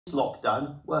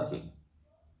lockdown working?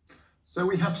 So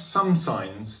we have some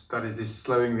signs that it is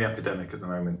slowing the epidemic at the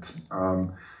moment.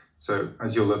 So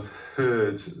as you'll have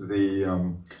heard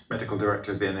the medical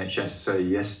director of the NHS say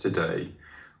yesterday,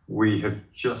 we have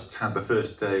just had the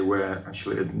first day where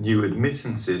actually new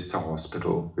admittances to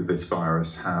hospital with this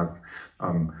virus have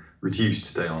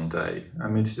reduced day on day. I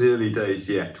mean, it's early days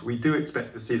yet. We do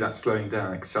expect to see that slowing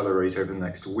down, accelerate over the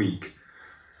next week.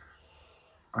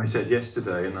 I said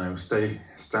yesterday, and I will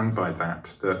stand by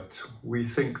that we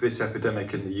think this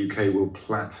epidemic in the UK will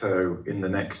plateau in the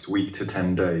next week to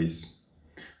 10 days.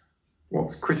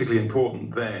 What's critically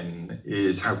important then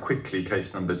is how quickly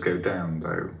case numbers go down,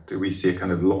 though. Do we see a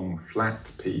kind of long, flat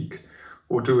peak,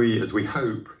 or do we, as we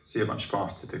hope, see a much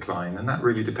faster decline? And that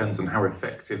really depends on how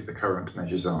effective the current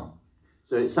measures are.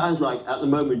 So it sounds like at the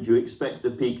moment you expect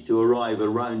the peak to arrive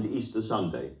around Easter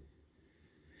Sunday.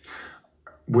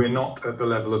 We're not at the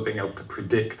level of being able to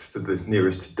predict to the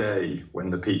nearest day when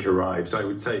the peak arrives. I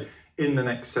would say in the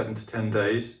next 7 to 10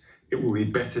 days, it will be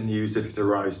better news if it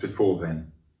arrives before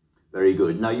then. Very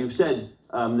good. Now, you've said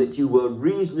that you were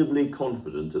reasonably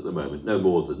confident at the moment, no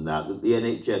more than that the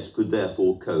NHS could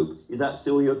therefore cope. Is that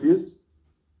still your view?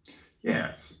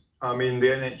 Yes. I mean, the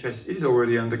NHS is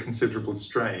already under considerable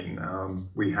strain.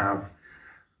 We have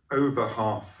over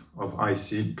half of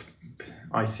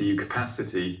ICU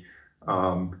capacity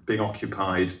being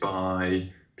occupied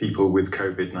by people with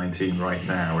COVID-19 right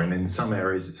now, and in some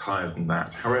areas it's higher than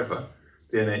that. However,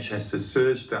 the NHS has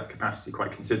surged that capacity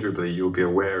quite considerably. You'll be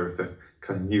aware of the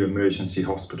kind of new emergency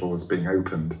hospitals being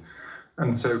opened.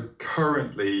 And so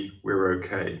currently we're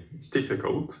okay. It's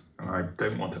difficult, and I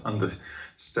don't want to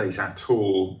understate at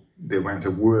all the amount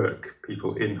of work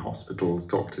people in hospitals,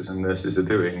 doctors and nurses are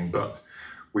doing, but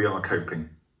we are coping.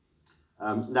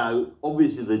 Now,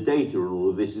 obviously the data on all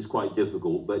of this is quite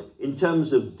difficult, but in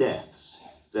terms of deaths,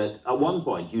 that at one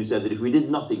point you said that if we did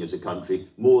nothing as a country,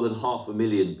 more than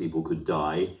 500,000 people could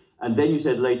die. And then you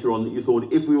said later on that you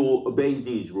thought if we all obeyed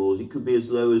these rules, it could be as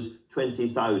low as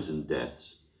 20,000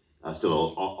 deaths.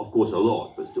 Still, of course, a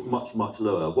lot, but still much, much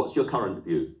lower. What's your current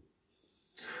view?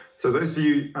 So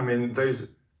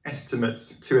those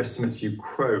estimates, two estimates you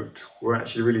quote, were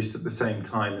actually released at the same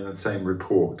time in the same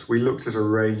report. We looked at a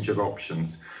range of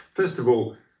options. First of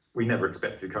all, we never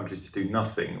expected countries to do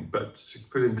nothing, but to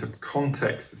put into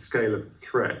context the scale of the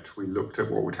threat, we looked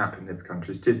at what would happen if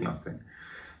countries did nothing.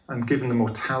 And given the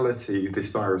mortality this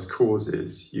virus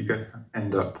causes, you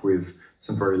end up with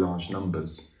some very large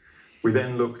numbers. We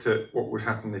then looked at what would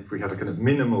happen if we had a kind of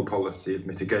minimal policy of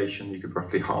mitigation. You could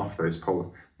roughly halve those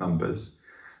numbers.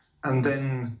 And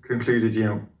then concluded,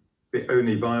 the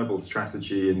only viable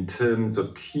strategy in terms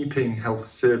of keeping health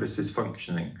services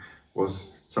functioning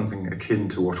was something akin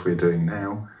to what we're doing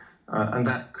now. And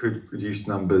that could reduce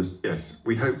numbers, yes,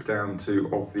 we hope down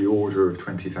to of the order of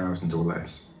 20,000 or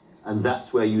less. And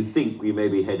that's where you think we may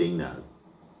be heading now?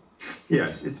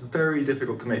 Yes, it's very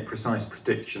difficult to make precise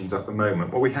predictions at the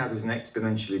moment. What we have is an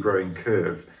exponentially growing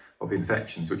curve of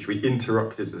infections, which we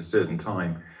interrupted at a certain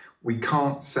time. We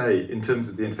can't say, in terms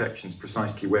of the infections,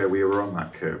 precisely where we are on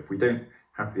that curve. We don't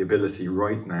have the ability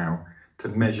right now to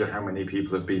measure how many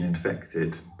people have been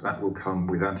infected. That will come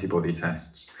with antibody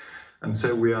tests. And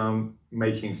so we are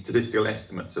making statistical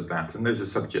estimates of that, and those are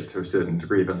subject to a certain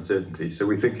degree of uncertainty. So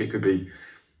we think it could be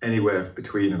anywhere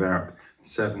between about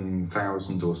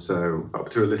 7,000 or so, up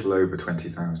to a little over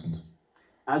 20,000.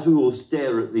 As we will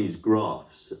stare at these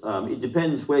graphs, it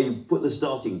depends where you put the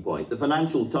starting point. The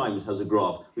Financial Times has a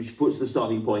graph which puts the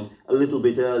starting point a little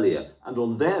bit earlier, and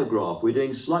on their graph we're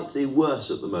doing slightly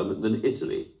worse at the moment than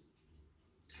Italy.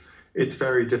 It's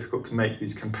very difficult to make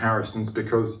these comparisons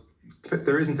because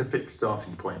there isn't a fixed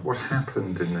starting point. What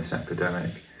happened in this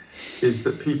epidemic is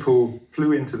that people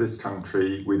flew into this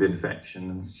country with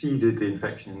infection and seeded the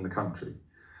infection in the country.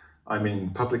 I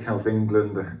mean, Public Health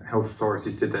England, the health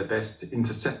authorities did their best to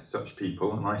intercept such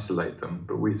people and isolate them,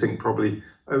 but we think probably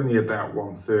only about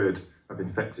 1/3 of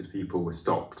infected people were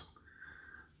stopped.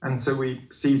 And so we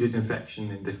seeded infection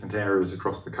in different areas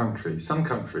across the country. Some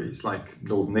countries, like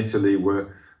northern Italy,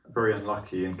 were very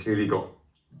unlucky and clearly got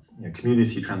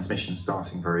community transmission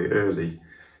starting very early.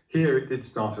 Here it did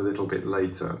start a little bit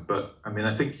later, but I mean,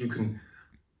 I think you can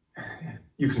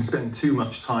spend too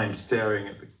much time staring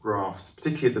at the graphs,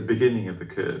 particularly at the beginning of the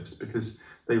curves, because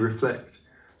they reflect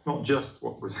not just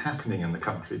what was happening in the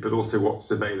country, but also what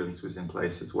surveillance was in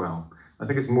place as well. I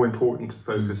think it's more important to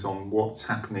focus on what's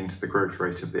happening to the growth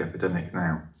rate of the epidemic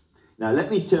now. Now,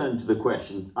 let me turn to the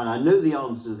question, and I know the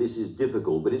answer to this is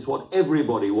difficult, but it's what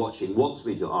everybody watching wants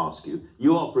me to ask you.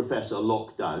 You are Professor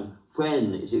Lockdown.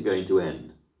 When is it going to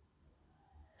end?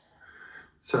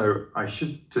 So I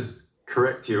should just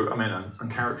correct you. I mean, I'm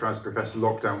characterised Professor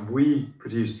Lockdown. We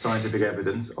produced scientific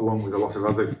evidence along with a lot of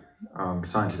other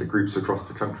scientific groups across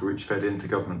the country which fed into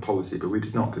government policy, but we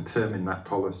did not determine that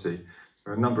policy.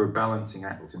 There are a number of balancing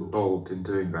acts involved in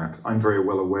doing that. I'm very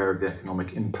well aware of the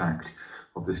economic impact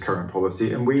of this current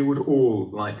policy, and we would all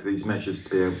like these measures to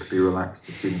be able to be relaxed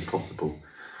as soon as possible.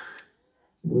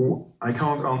 I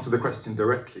can't answer the question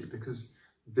directly because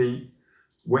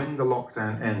when the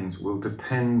lockdown ends will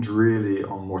depend really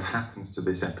on what happens to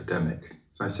this epidemic.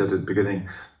 As I said at the beginning,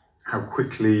 how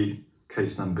quickly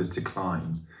case numbers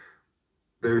decline.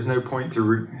 There is no point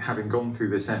to having gone through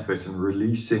this effort and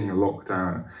releasing a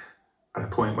lockdown at a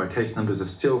point where case numbers are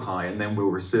still high and then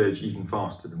will resurge even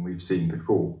faster than we've seen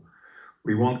before.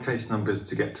 We want case numbers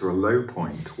to get to a low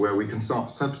point where we can start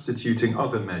substituting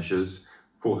other measures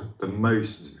for the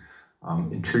most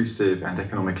intrusive and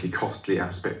economically costly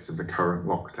aspects of the current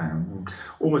lockdown. And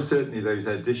almost certainly those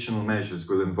additional measures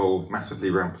will involve massively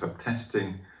ramped up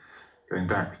testing, going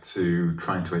back to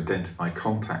trying to identify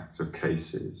contacts of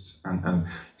cases and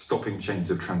stopping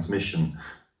chains of transmission.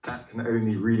 That can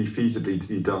only really feasibly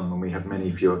be done when we have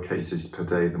many fewer cases per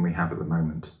day than we have at the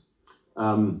moment.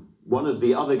 One of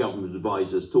the other government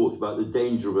advisors talked about the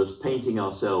danger of us painting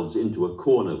ourselves into a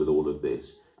corner with all of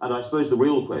this. And I suppose the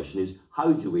real question is,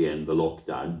 how do we end the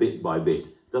lockdown bit by bit?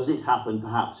 Does it happen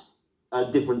perhaps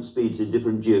at different speeds in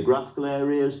different geographical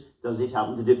areas? Does it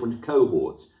happen to different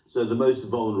cohorts? So the most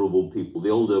vulnerable people, the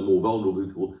older, more vulnerable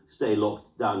people, stay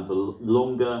locked down for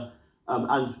longer?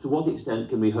 And to what extent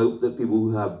can we hope that people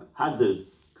who have had the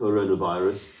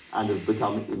coronavirus and have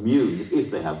become immune, if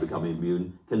they have become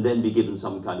immune, can then be given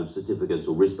some kind of certificates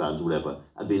or wristbands or whatever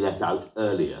and be let out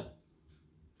earlier?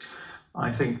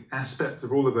 I think aspects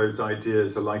of all of those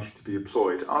ideas are likely to be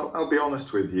employed. I'll be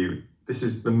honest with you, this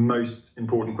is the most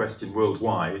important question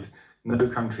worldwide. No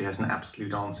country has an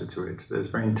absolute answer to it. There's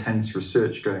very intense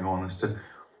research going on as to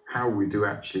how we do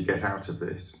actually get out of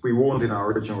this. We warned in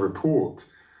our original report,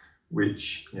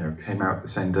 which came out the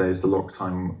same day as the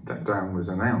lockdown was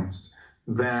announced,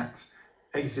 that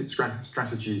exit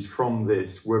strategies from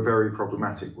this were very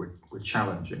problematic, were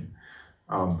challenging.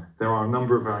 There are a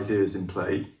number of ideas in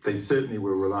play. They certainly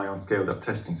will rely on scaled up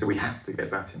testing, so we have to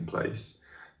get that in place.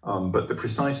 But the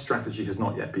precise strategy has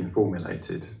not yet been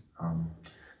formulated.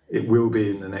 It will be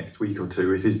in the next week or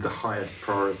two. It is the highest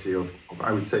priority of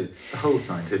I would say, the whole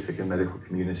scientific and medical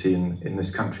community in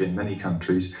this country, in many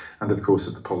countries, and of course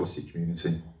of the policy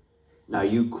community. Now,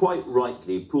 you quite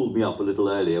rightly pulled me up a little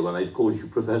earlier when I called you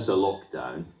Professor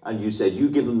Lockdown, and you said you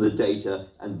give them the data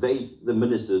and the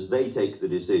ministers, they take the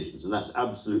decisions, and that's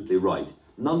absolutely right.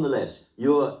 Nonetheless,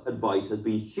 your advice has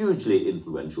been hugely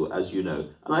influential, as you know,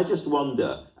 and I just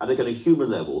wonder, at a kind of human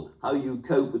level, how you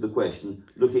cope with the question,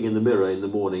 looking in the mirror in the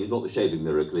morning, not the shaving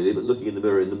mirror clearly, but looking in the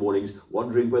mirror in the mornings,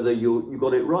 wondering whether you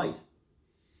got it right.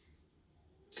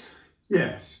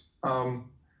 Yes.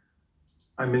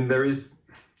 I mean, there is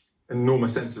an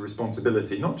enormous sense of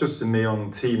responsibility, not just in me, on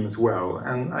the team as well.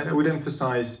 And I would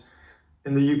emphasise,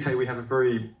 in the UK, we have a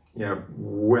very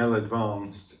well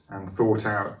advanced and thought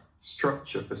out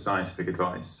structure for scientific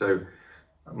advice. So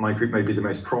my group may be the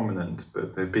most prominent,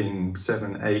 but there have been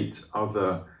 7, 8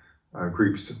 other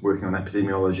groups working on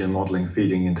epidemiology and modelling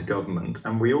feeding into government.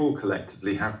 And we all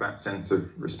collectively have that sense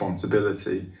of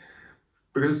responsibility.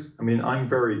 Because, I mean, I'm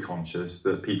very conscious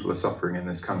that people are suffering in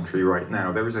this country right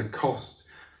now. There is a cost,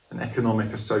 an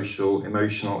economic, a social,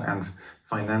 emotional and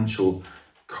financial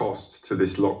cost to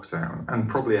this lockdown, and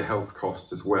probably a health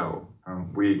cost as well.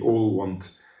 We all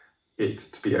want it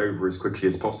to be over as quickly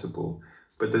as possible,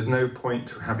 but there's no point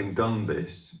to having done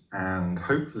this and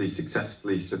hopefully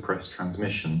successfully suppress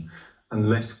transmission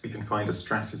unless we can find a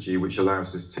strategy which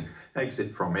allows us to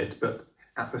exit from it, but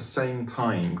at the same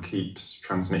time keeps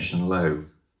transmission low.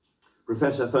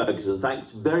 Professor Ferguson, thanks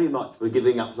very much for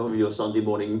giving up some of your Sunday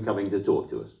morning and coming to talk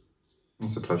to us.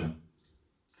 It's a pleasure.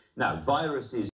 Now, viruses